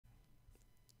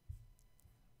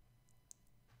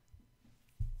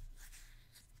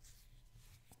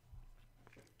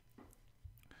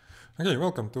Okay,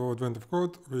 welcome to Advent of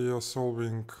Code. We are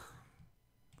solving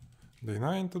day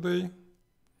 9 today.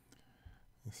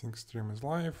 I think stream is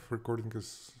live, recording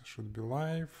should be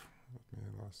live. Let me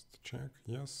last check.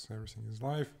 Yes, everything is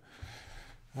live.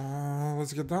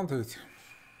 Let's get down to it.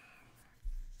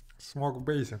 Smoke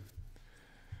Basin.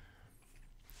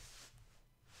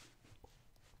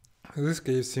 These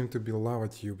caves seem to be lava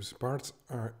tubes. Parts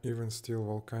are even still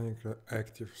volcanically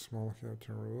active. Small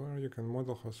water. You can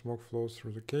model how smoke flows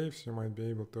through the caves. You might be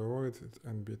able to avoid it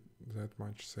and be that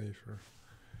much safer.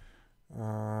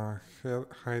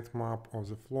 Height map of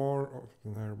the floor of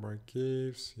the nearby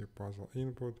caves. Your puzzle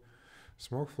input.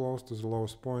 Smoke flows to the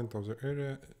lowest point of the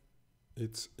area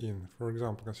it's in. For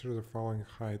example, consider the following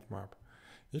height map.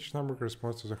 Each number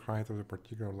corresponds to the height of the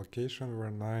particular location, where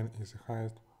 9 is the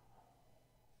highest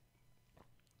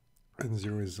and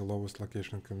 0 is the lowest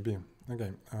location can be.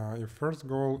 Okay, your first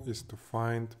goal is to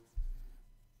find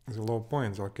the low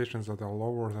points, locations that are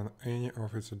lower than any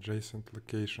of its adjacent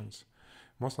locations.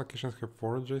 Most locations have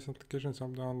 4 adjacent locations.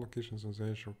 Up down locations on the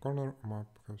edge of corner map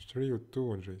have 3 or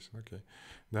 2 adjacent. Okay,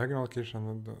 diagonal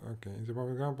location. Okay, in the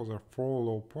above example, there are 4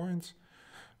 low points,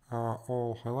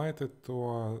 all highlighted.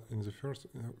 In the first,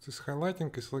 this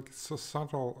highlighting is like it's so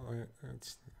subtle.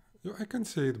 I can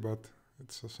see it, but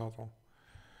it's so subtle.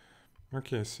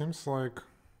 Okay, seems like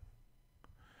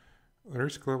the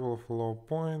risk level of a low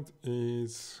point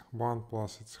is 1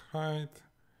 plus its height.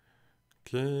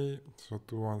 Okay, so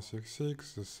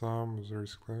 2166, the sum of the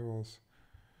risk levels.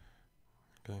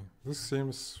 Okay, this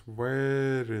seems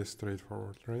very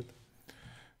straightforward, right?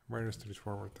 Very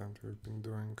straightforward, and we've been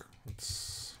doing,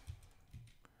 let's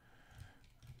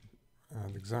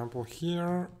an example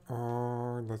here.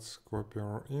 Let's copy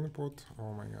our input.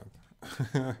 Oh my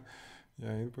god.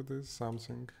 Yeah, input is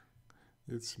something.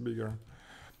 It's bigger.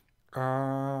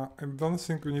 I don't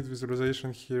think we need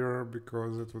visualization here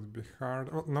because it would be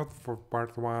hard. Well, not for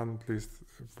part 1, at least.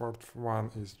 Part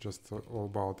 1 is just all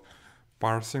about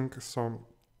parsing. So,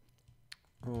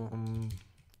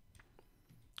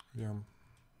 yeah,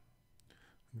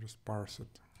 just parse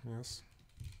it. Yes.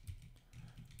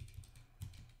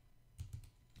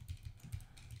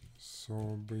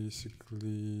 So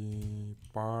basically,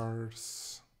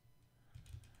 parse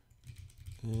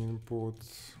input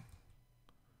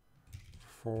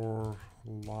for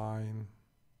line.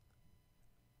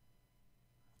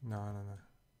 No.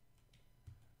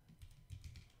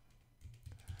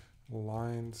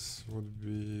 Lines would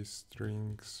be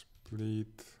string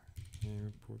split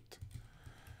input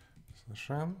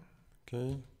 /n.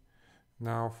 Okay.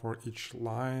 Now for each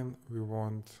line we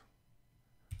want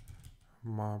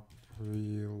map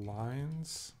v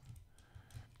lines,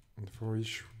 and for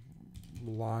each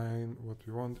line what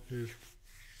we want is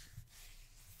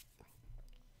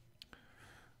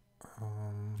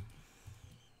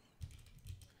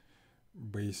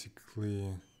basically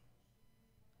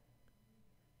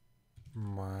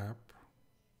map.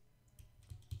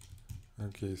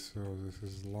 Okay, so this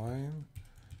is line.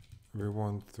 We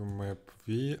want to map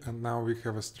v, and now we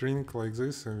have a string like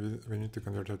this, and we need to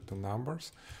convert it to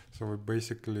numbers. So we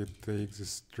basically take the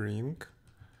string,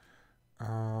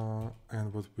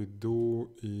 and what we do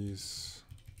is,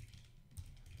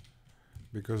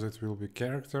 because it will be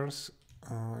characters,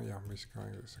 yeah, basically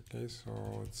like this. Okay, so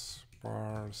let's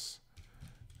parse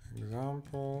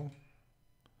example.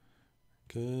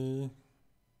 Okay,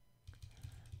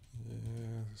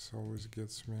 yeah, this always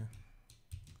gets me.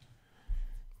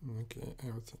 Okay,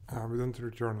 we don't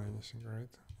return anything,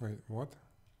 right? Wait, what?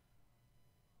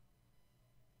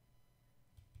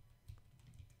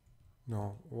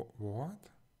 No, what?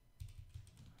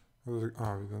 We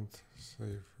don't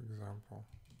save example.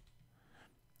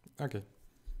 Okay,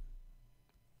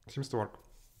 seems to work.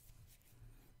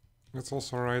 Let's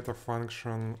also write a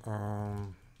function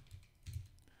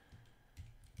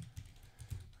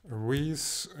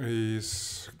with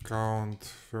is count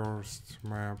first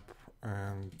map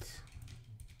and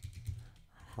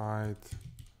height.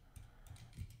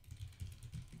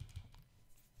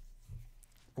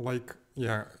 Like,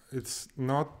 yeah, it's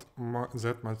not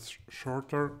that much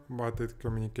shorter, but it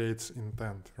communicates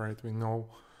intent, right? We know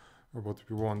what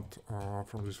we want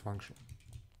from this function.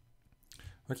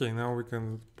 Okay, now we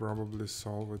can probably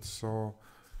solve it. So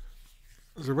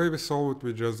the way we solve it,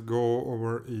 we just go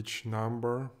over each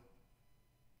number,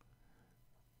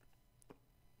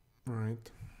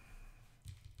 right?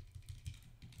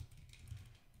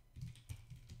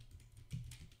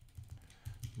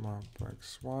 Map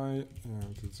xy,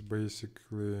 and it's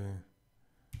basically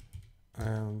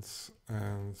ends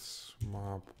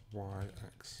map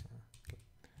yx.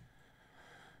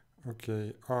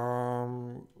 Okay.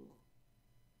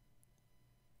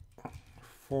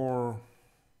 for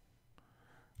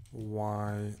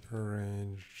y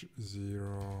range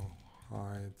 0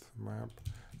 height map.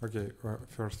 Okay,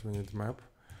 first we need map.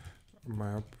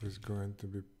 Map is going to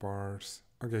be parse.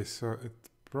 Okay, so it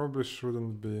probably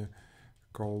shouldn't be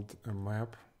called a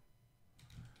map.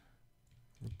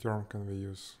 What term can we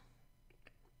use?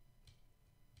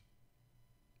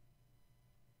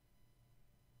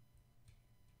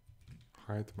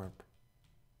 Height map.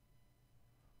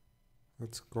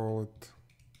 Let's call it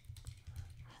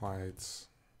heights.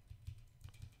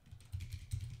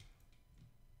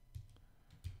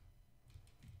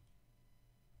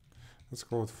 Let's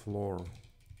call it floor.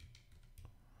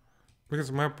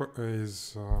 Because map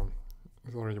is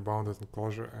already bounded in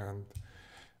closure, and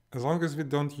as long as we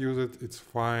don't use it, it's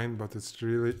fine, but it's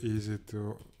really easy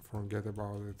to forget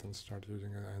about it and start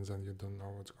using it, and then you don't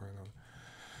know what's going on.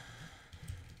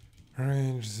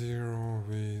 Range 0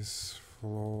 with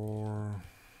floor.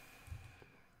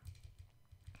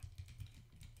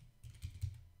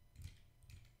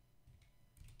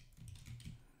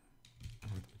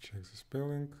 Let me check the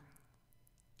spelling.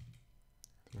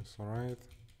 That's alright.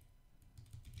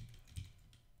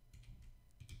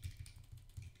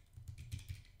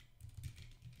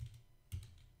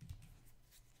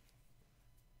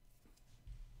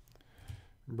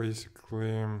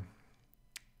 Basically,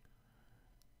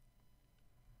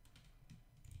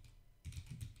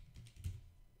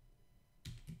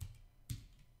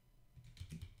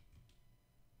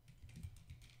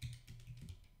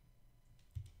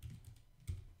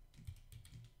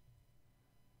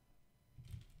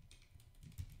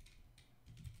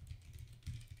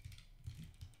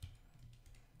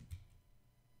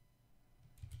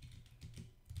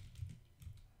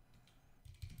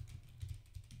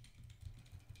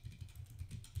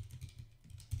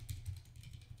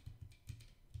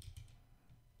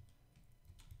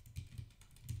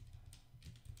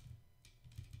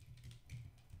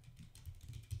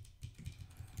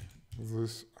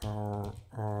 this our,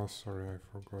 oh sorry, I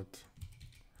forgot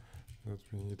that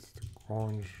we need to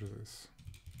conj this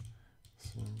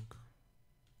thing.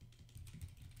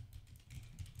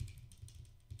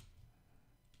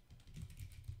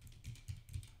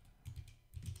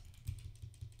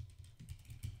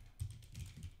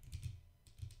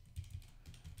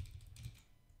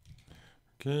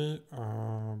 Okay,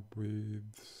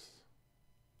 width,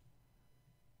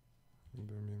 what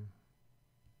do I mean?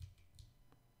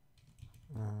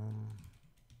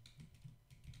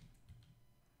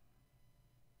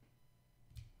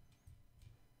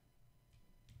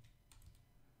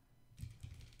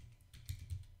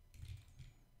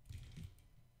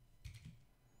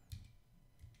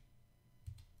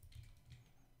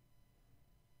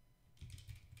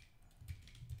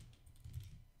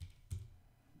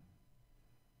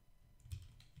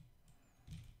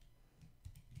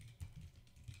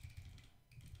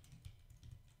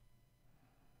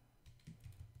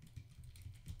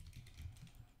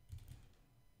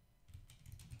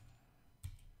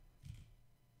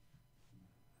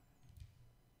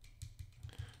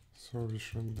 So we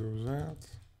should do that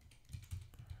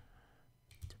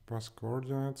to pass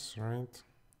coordinates, right?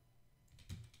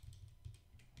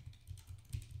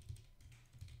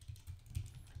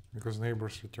 Because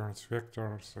neighbors returns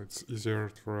vector, so it's easier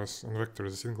for us. And vector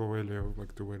is a single value,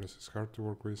 like two values is hard to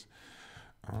work with.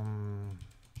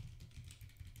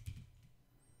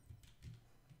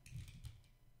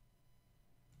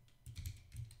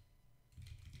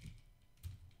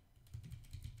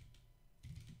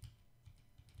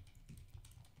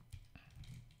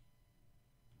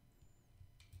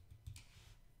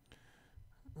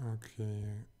 Okay,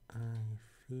 I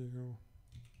feel.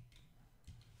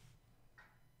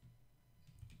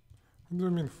 What do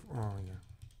you mean? Oh, yeah.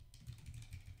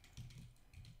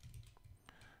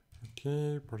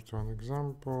 Okay, part one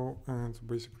example, and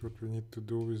basically what we need to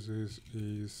do with this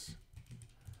is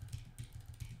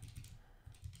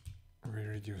we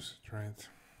reduce it, right?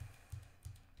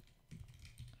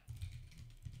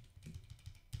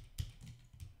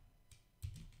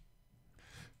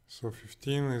 So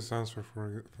 15 is answer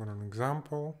for an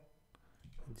example.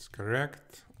 It's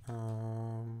correct.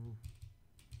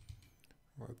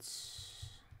 Let's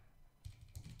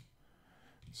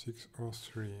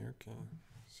 603. Okay,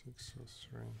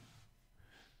 603.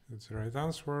 That's the right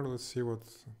answer. Let's see what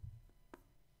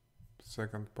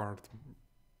second part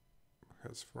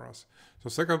has for us. So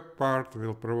second part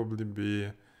will probably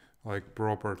be like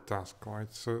proper task,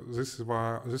 right? So this is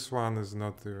why this one is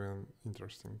not even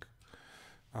interesting.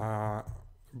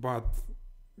 But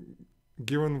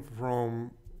given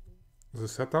from the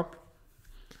setup,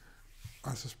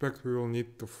 I suspect we will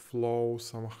need to flow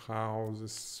somehow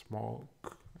this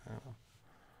smoke.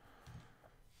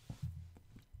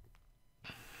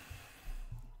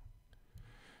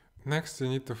 Next, you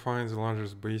need to find the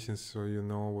largest basin so you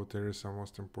know what areas are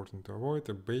most important to avoid.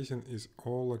 A basin is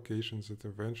all locations that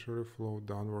eventually flow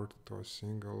downward to a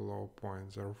single low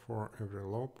point. Therefore, every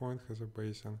low point has a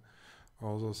basin,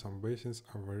 although some basins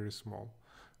are very small.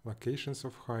 Locations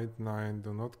of height 9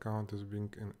 do not count as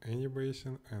being in any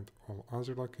basin, and all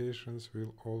other locations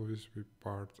will always be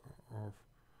part of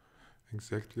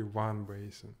exactly one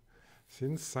basin.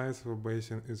 Since size of a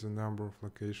basin is the number of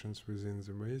locations within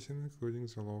the basin, including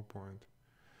the low point.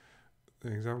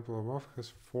 The example above has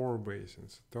 4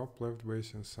 basins. Top left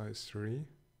basin size 3.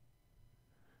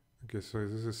 Okay, so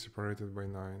this is separated by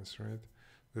 9s, right?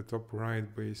 The top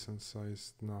right basin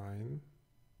size 9.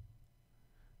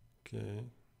 Okay.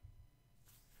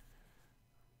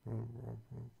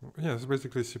 Yeah, it's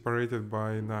basically separated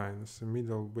by 9s. The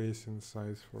middle basin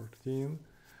size 14.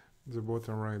 The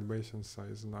bottom right basin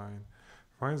size 9.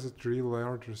 Find the 3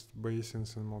 largest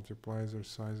basins and multiply their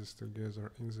sizes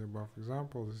together in the above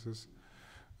example. This is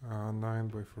 9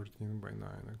 by 14 by 9.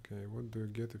 Okay, what do you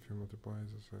get if you multiply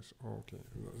the size? Okay,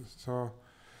 so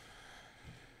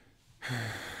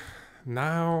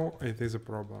now it is a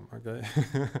problem. Okay,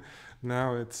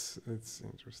 now it's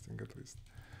interesting at least.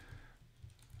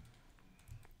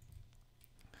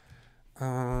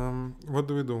 What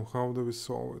do we do? How do we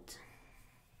solve it?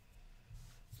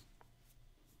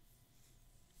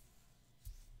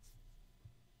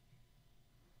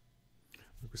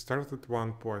 We start at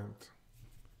one point.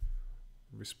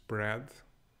 We spread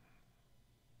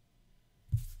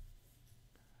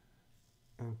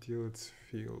until it's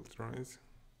filled, right?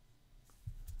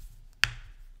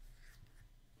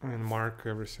 And mark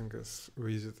everything as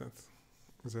visited.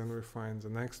 Then we find the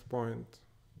next point,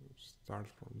 start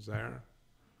from there,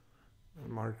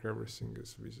 and mark everything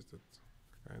as visited,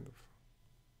 kind of.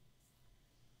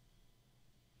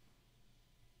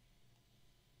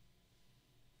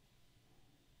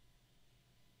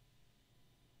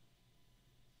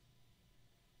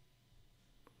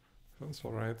 Sounds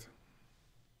alright.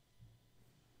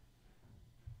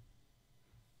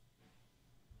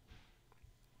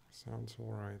 Sounds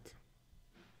alright.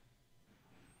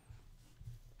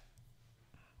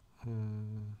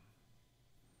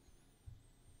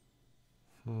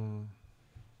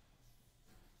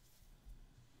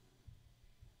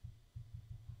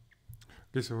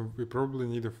 Okay, so we probably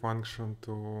need a function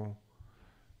to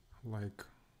like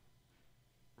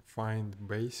find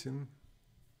basin,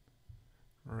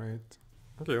 right?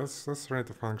 Okay, let's write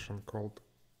a function called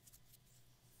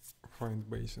find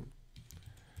basin.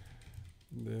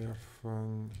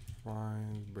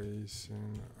 Find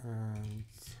basin and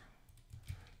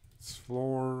its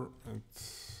floor at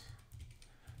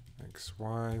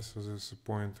xy. So this is a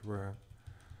point where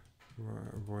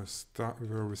we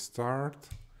start,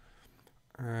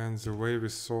 and the way we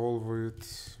solve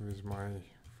it with my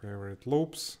favorite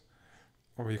loops,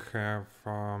 we have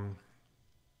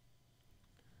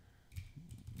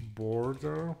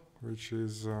border, which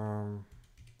is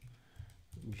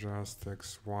just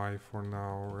xy for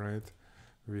now, right?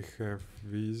 We have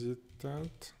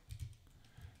visited,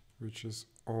 which is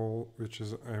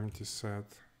empty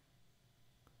set,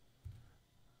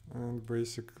 and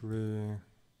basically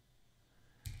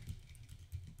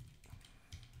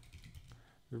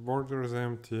the border is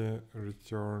empty,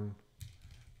 return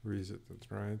visited,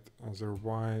 right?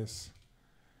 Otherwise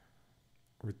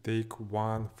we take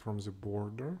 1 from the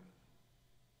border,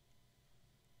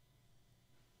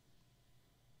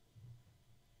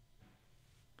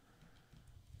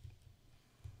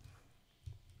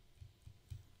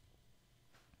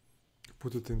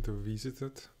 put it into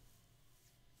visited,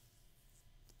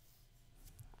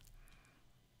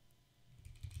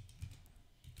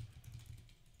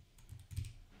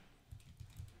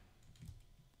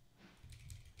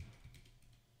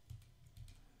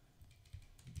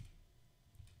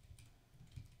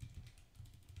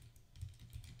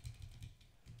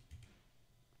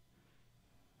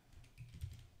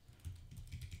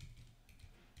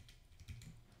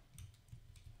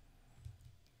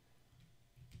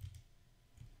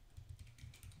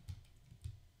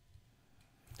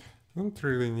 don't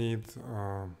really need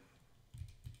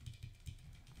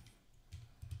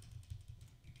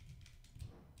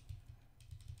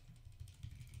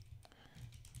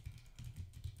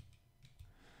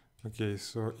okay,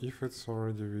 so if it's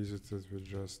already visited, we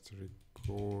just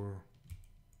record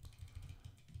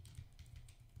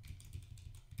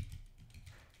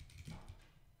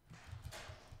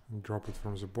and drop it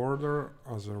from the border.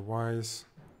 Otherwise,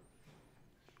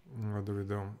 what do we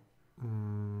do?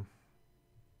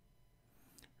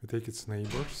 We take its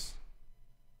neighbors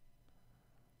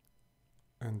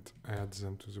and add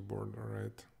them to the border,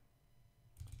 right?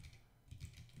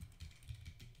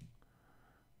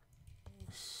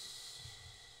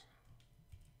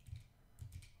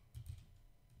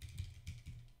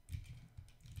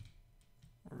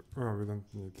 Oh, we don't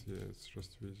need, yeah, it's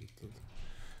just visited.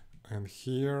 And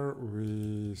here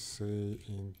we say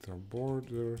inter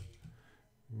border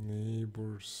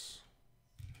neighbors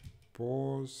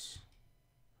pause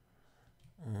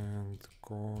and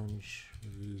conj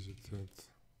visited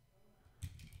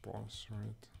pause,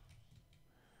 right?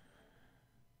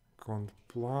 Cont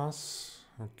plus.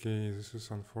 Okay, this is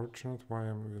unfortunate.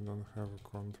 Why we don't have a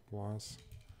cont plus?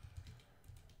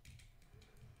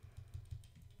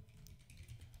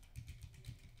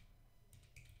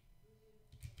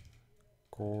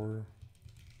 Core.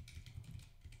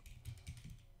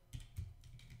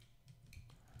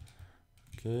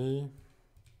 Okay.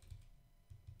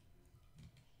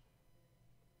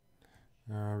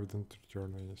 We don't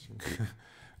return anything.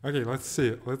 Okay, let's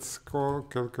see. Let's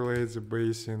calculate the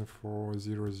basin for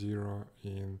 0, 0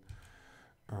 in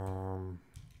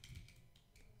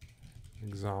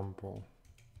example.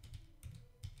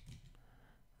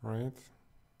 Right?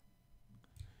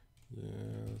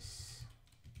 Yes.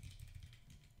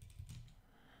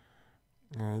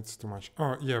 It's too much.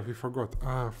 Oh, yeah, we forgot.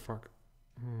 Ah, fuck.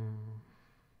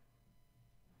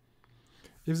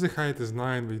 If the height is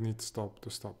 9, we need stop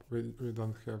to stop. We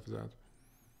don't have that.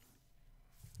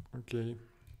 Okay.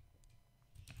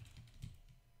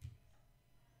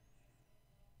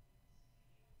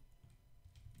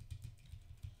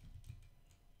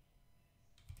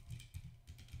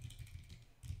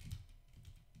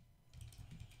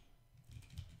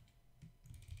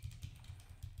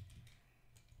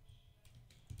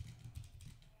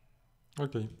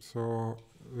 Okay, so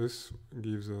this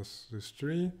gives us this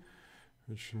tree,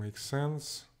 which makes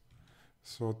sense.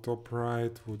 So top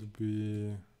right would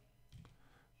be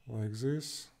like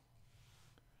this,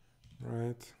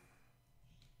 right?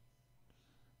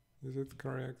 Is it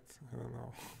correct? I don't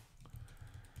know.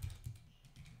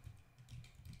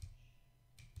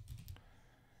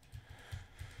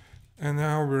 And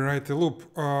now we write a loop.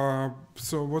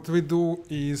 So what we do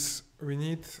is we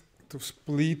need to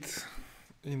split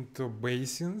into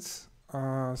basins.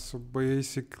 So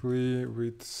basically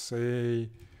we'd say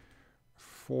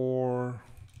for,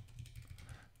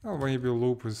 well, maybe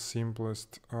loop is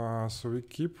simplest. So we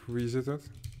keep visited,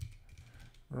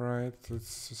 right?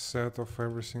 It's a set of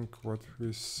everything what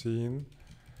we've seen.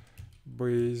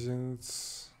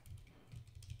 Basins.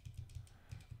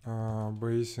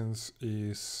 Basins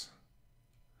is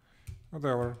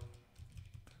whatever,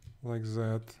 like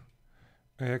that.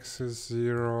 X is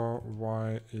 0,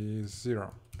 Y is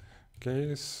 0.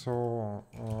 Okay, so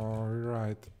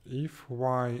right, if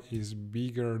Y is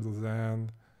bigger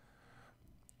than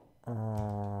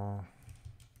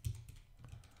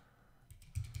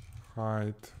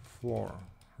height floor,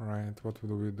 right, what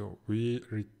do we do? We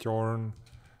return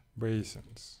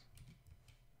basins,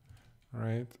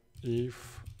 right?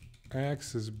 If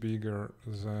X is bigger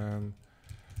than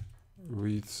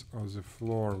width of the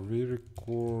floor, we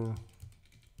recur,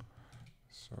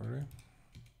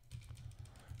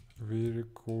 we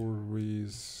recur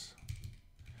with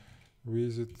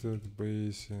visited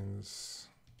basins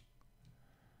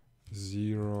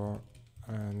 0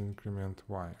 and increment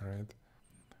Y, right?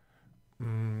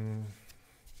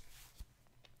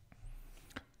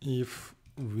 If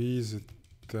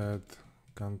visited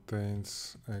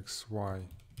contains XY,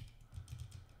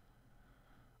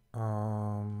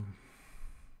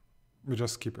 we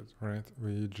just skip it, right?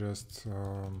 We just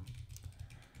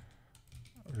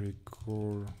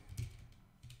recur,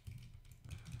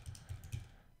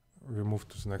 we move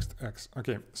to the next X.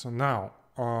 Okay, so now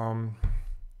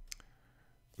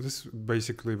this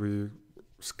basically we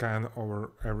scan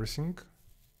over everything.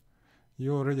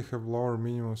 You already have lower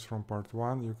minimums from part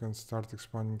 1. You can start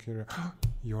expanding here.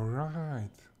 You're right.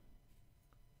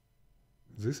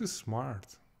 This is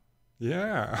smart.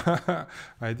 Yeah,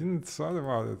 I didn't thought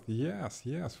about it. Yes,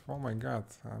 yes. Oh my god,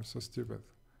 I'm so stupid.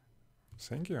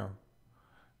 Thank you.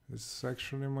 This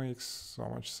actually makes so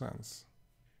much sense.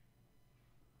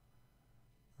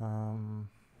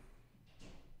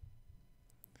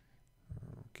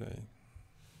 Okay.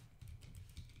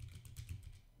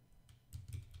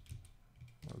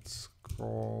 Let's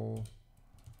call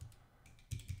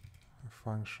a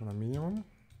function a minimum.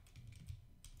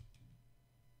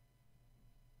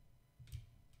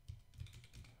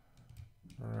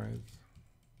 Alright.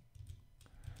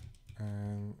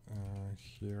 And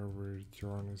here we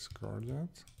return its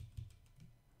coordinate.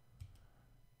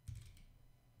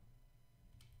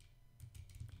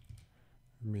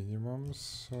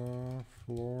 Minimums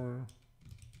floor.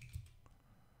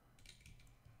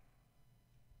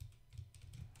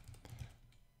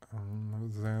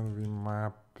 Then we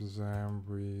map them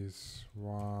with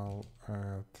while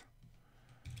at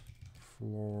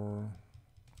floor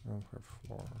I don't have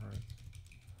floor, right?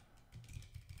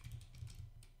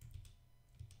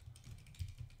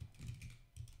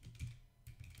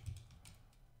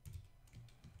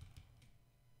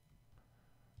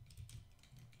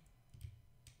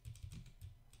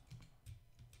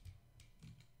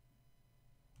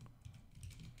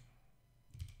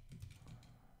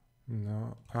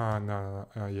 No, no,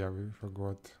 yeah, we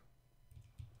forgot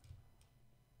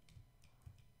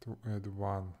to add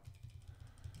one.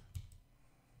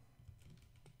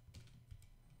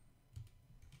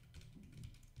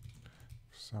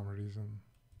 For some reason.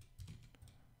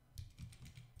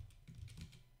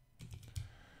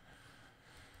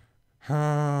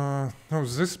 No,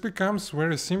 this becomes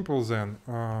very simple then.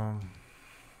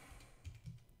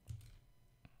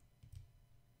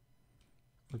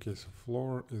 Okay, so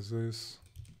floor is this.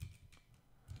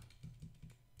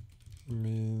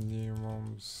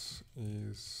 Minimums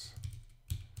is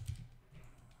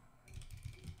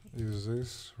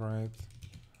this, right?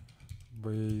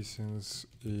 Basins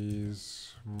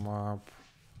is map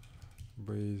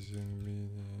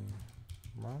basin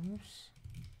minimums.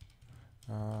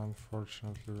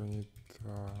 Unfortunately, we need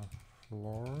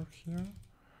floor here.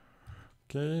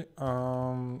 Okay,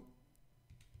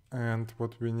 and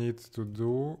what we need to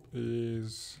do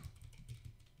is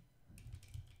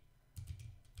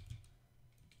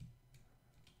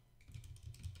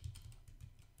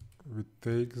we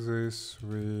take this,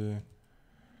 we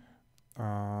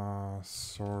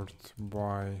sort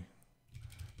by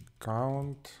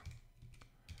count,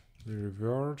 we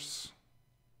reverse,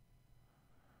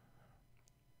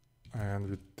 and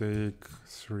we take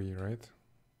 3, right?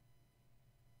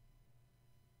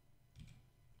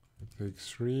 We take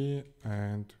 3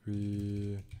 and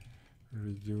we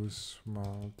reduce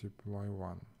multiply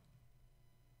 1.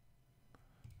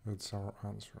 That's our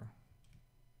answer.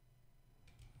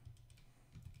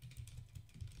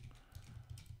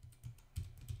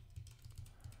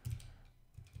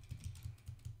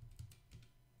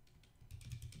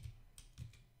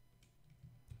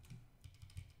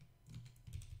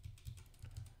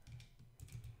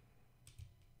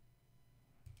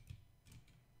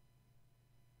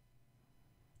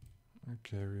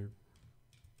 Okay,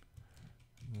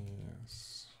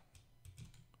 yes.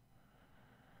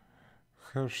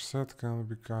 Hash set can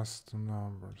be cast to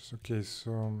numbers. Okay,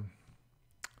 so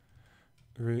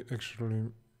we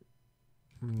actually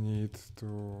need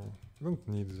to, don't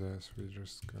need this, we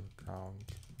just can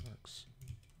count x.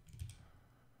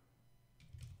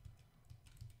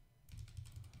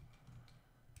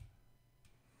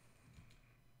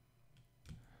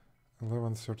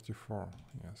 $11.34,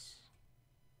 yes.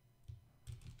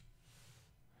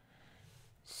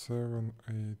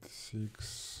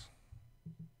 786.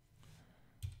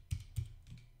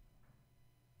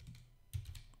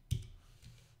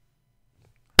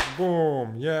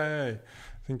 Boom! Yay!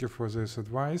 Thank you for this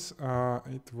advice.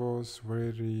 It was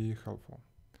very helpful.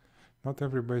 Not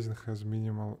every basin has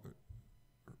minimal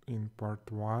in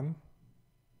part 1.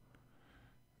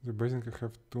 The basin can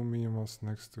have 2 minimals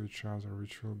next to each other,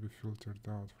 which will be filtered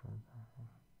out from.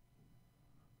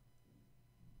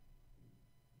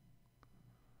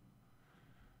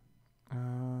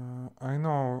 I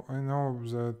know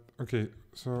that. Okay,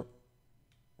 so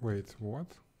wait, what?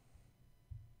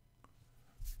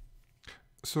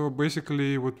 So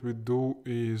basically what we do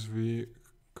is we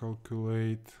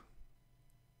calculate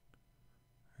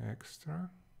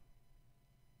extra.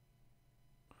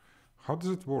 How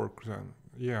does it work then?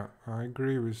 Yeah, I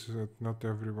agree with that. Not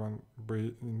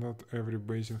every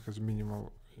basin has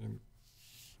minimal in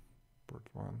port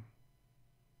 1.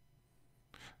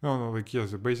 No, like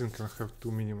yes, the basin can have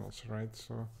 2 minimals, right?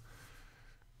 So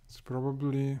it's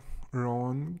probably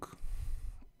wrong.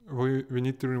 We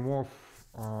need to remove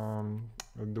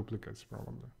duplicates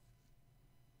probably,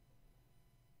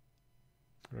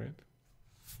 right?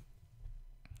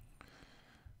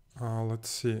 Let's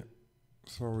see.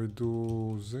 So we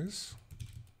do this.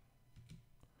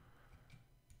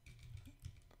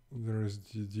 There is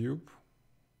the dupe.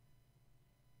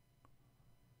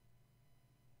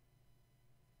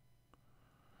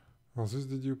 Well, this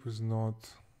dedupe is not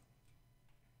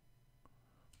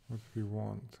what we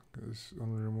want, because it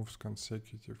only removes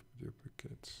consecutive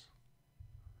duplicates.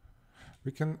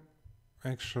 We can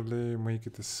actually make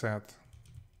it a set.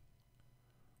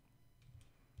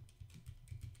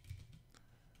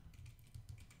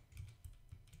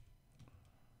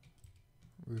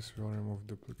 This will remove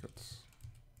duplicates.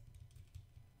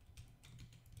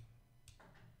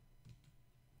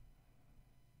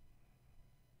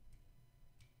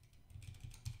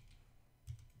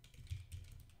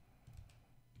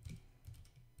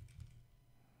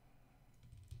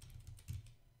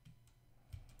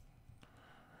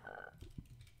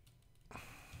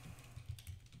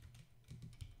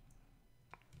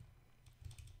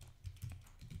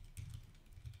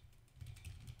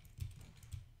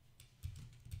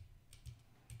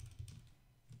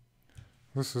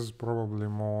 This is probably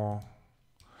more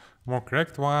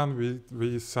correct one.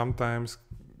 We sometimes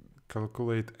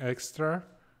calculate extra,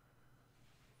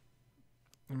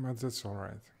 but that's all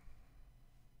right.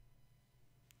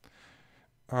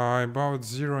 About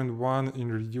 0 and 1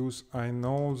 in reduce, I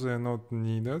know they're not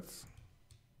needed.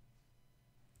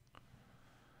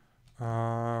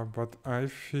 But I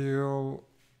feel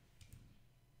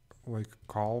like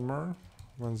calmer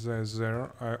when they're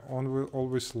there. I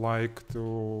always like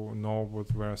to know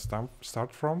where I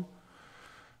start from.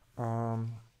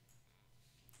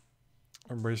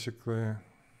 Basically,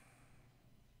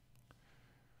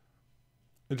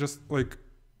 it just like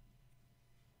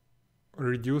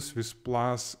reduce with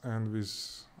plus and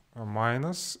with a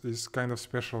minus is kind of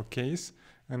special case,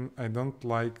 and I don't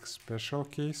like special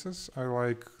cases. I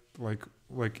like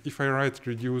if I write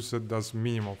reduce that does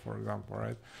minimal, for example,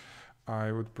 right?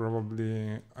 I would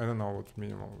probably, I don't know what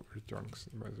minimal returns,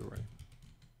 by the way.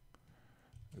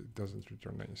 It doesn't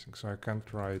return anything, so I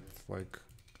can't write like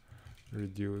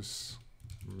reduce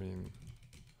min,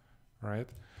 right?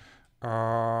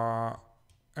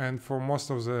 And for most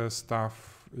of the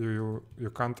stuff, you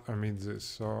can't omit this.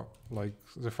 So like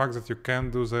the fact that you can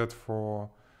do that for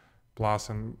plus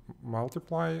and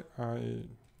multiply, I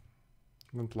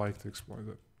don't like to exploit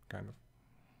that kind of.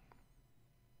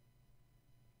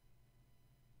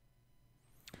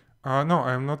 No,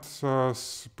 I'm not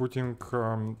putting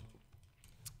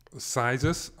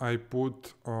sizes. I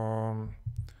put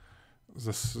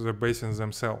the basins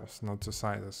themselves, not the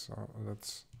sizes. So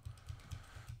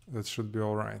that should be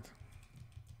all right.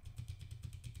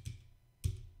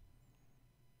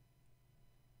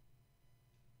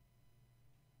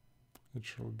 It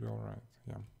should be all right.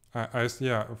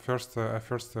 Yeah. First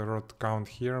I wrote count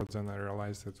here, but then I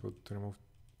realized it would remove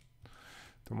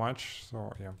too much.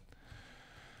 So yeah.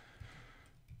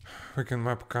 We can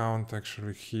map count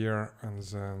actually here and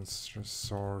then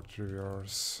sort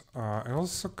reverse. I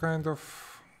also kind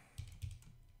of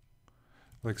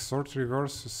like sort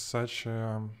reverse is such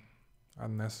a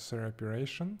unnecessary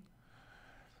operation.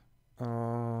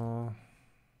 And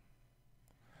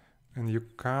you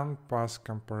can't pass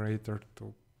comparator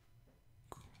to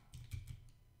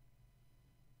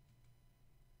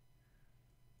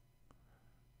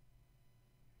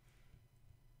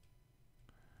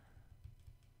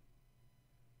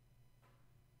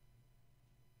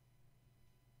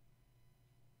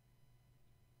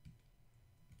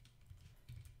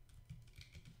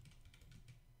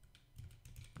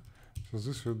so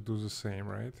this would do the same,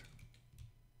 right?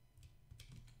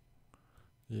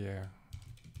 Yeah.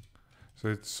 So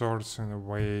it sorts in a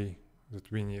way that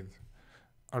we need.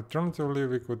 Alternatively,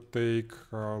 we could take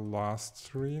last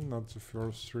three, not the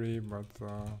first three, but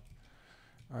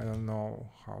I don't know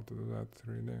how to do that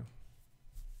really.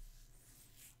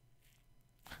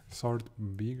 Sort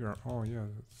bigger. Oh yeah,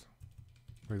 that's.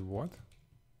 Wait, what?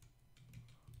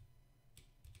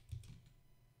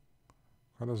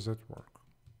 How does that work?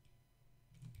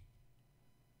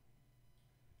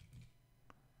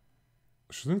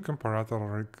 Shouldn't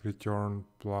comparator return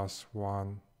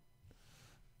 +1,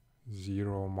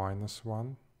 0,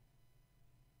 -1?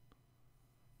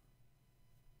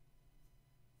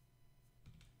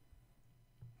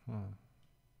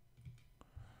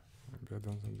 Maybe I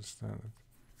don't understand it.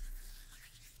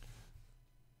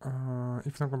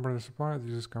 If no comparator supplied,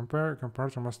 uses compare.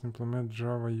 Comparator must implement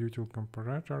Java util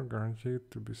comparator,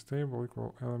 guaranteed to be stable.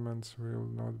 Equal elements will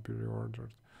not be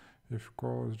reordered. If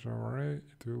call is Java array,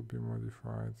 it will be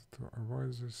modified. To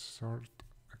avoid this, sort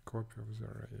a copy of the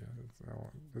array. Yeah,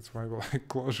 that's why we like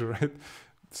closure, right?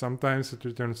 Sometimes it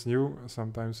returns new,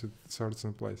 sometimes it sorts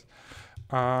in place.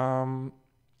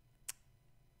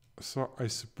 So I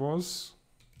suppose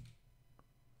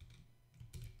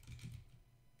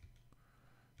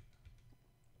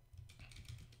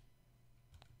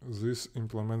this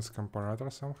implements comparator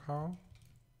somehow.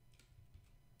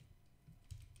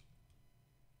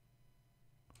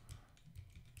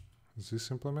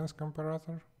 This implements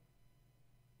comparator.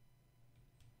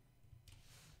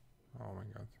 Oh my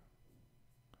god.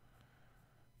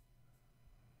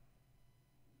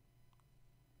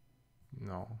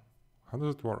 No. How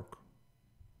does it work?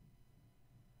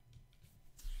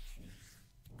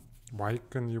 Why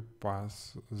can you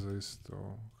pass this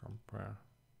to compare?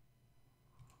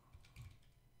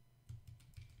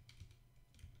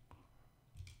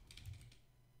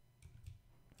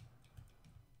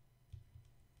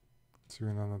 It's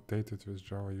even annotated with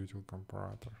Java util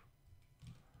comparator.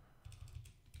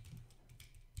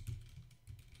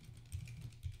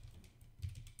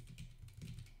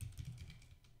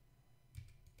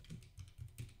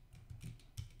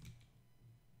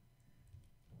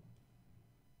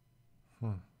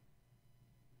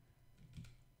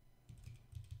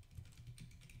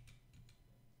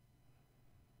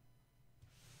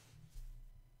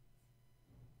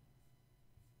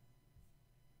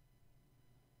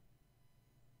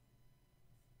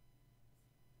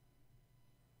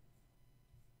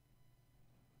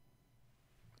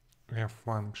 F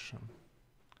function.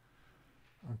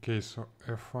 Okay, so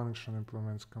F function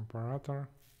implements comparator.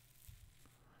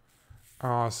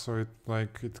 So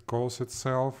it calls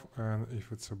itself, and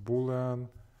if it's a boolean,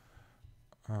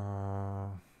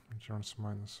 returns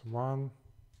 -1,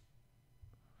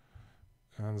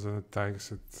 and then it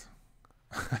tags it.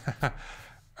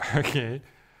 Okay,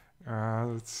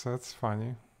 that's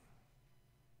funny.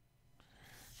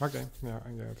 Okay, yeah,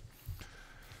 I get it.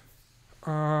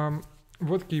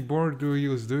 What keyboard do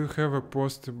you use? Do you have a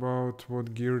post about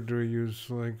what gear do you use,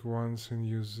 like once in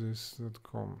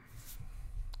uses.com?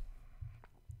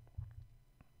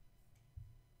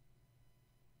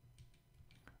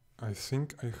 I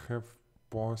think I have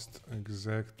post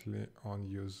exactly on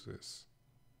use this.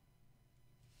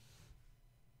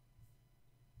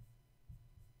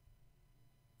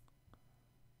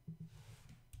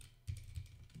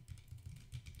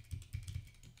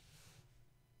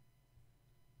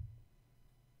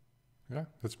 Yeah,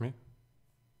 that's me.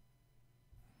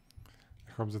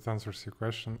 I hope that answers your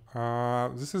question.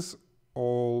 This is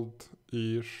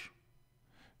old-ish.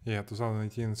 Yeah,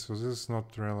 2018, so this is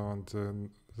not relevant.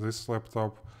 This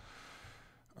laptop,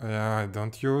 I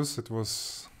don't use. It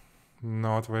was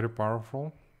not very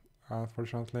powerful,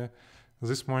 unfortunately.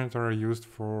 This monitor I used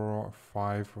for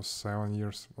 5 or 7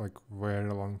 years, like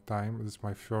very long time. This is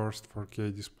my first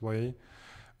 4K display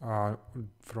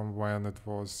from when it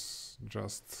was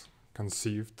just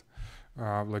conceived.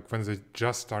 Like when they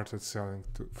just started selling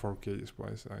 4K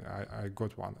displays, I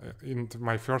got one.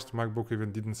 My first MacBook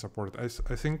even didn't support it.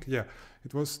 I think, yeah,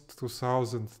 it was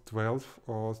 2012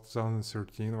 or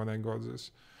 2013 when I got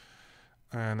this.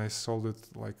 And I sold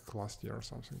it like last year or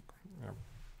something. Yeah.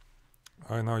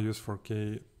 I now use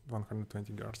 4K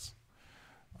 120 Hz.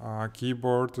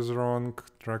 Keyboard is wrong.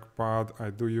 Trackpad I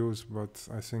do use, but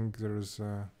I think there's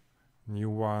a new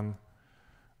one.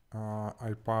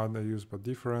 iPad I use, but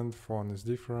different. Phone is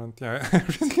different. Yeah,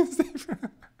 everything is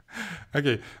different.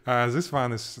 Okay, this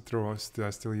one is true. I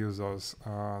still use those.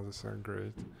 Those are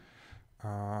great.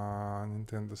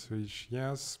 Nintendo Switch,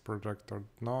 yes. Projector,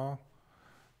 no.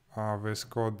 VS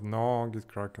Code, no. Git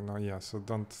Kraken, no. Yeah, so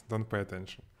don't pay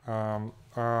attention.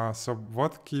 So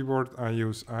what keyboard I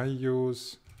use? I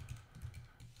use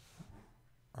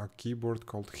a keyboard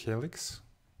called Helix.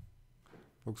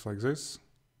 Looks like this.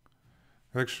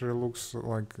 It actually looks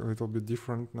like a little bit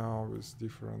different now with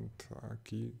different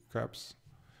key caps.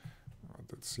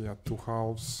 That's, yeah, 2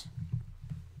 halves,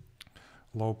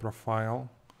 low profile,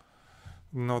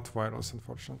 not wireless,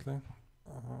 unfortunately.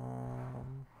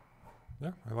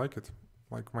 Yeah, I like it.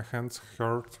 Like, my hands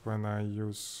hurt when I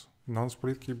use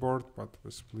non-split keyboard, but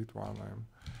with split one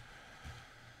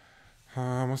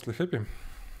I'm mostly happy.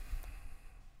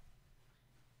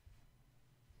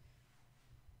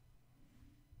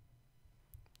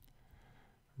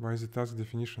 By the task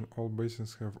definition, all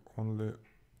basins have only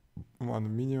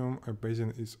one minimum. A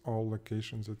basin is all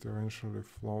locations that eventually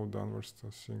flow downwards to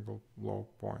a single low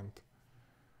point.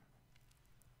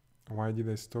 Why did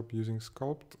I stop using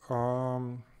Sculpt?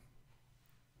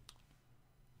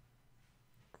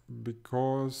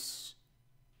 Because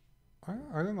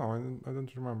I don't know. I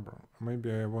don't remember.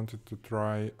 Maybe I wanted to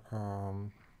try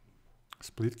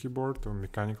split keyboard or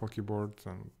mechanical keyboard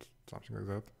and something like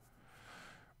that.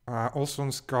 Also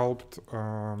on Sculpt,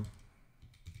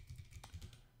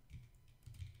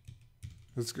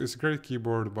 it's a great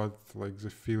keyboard, but like the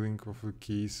feeling of the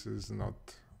keys is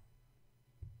not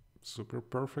super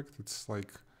perfect. It's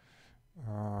like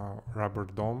rubber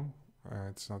dome.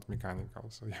 It's not mechanical,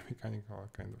 so yeah, mechanical are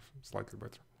kind of slightly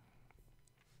better.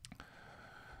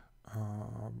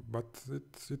 But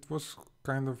it was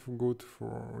kind of good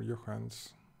for your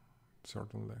hands,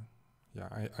 certainly.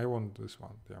 Yeah, I want this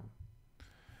one. Yeah.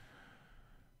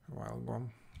 A while ago.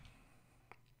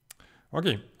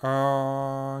 Okay,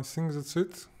 I think that's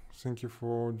it. Thank you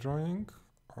for joining,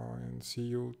 and see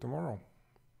you tomorrow.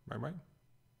 Bye bye.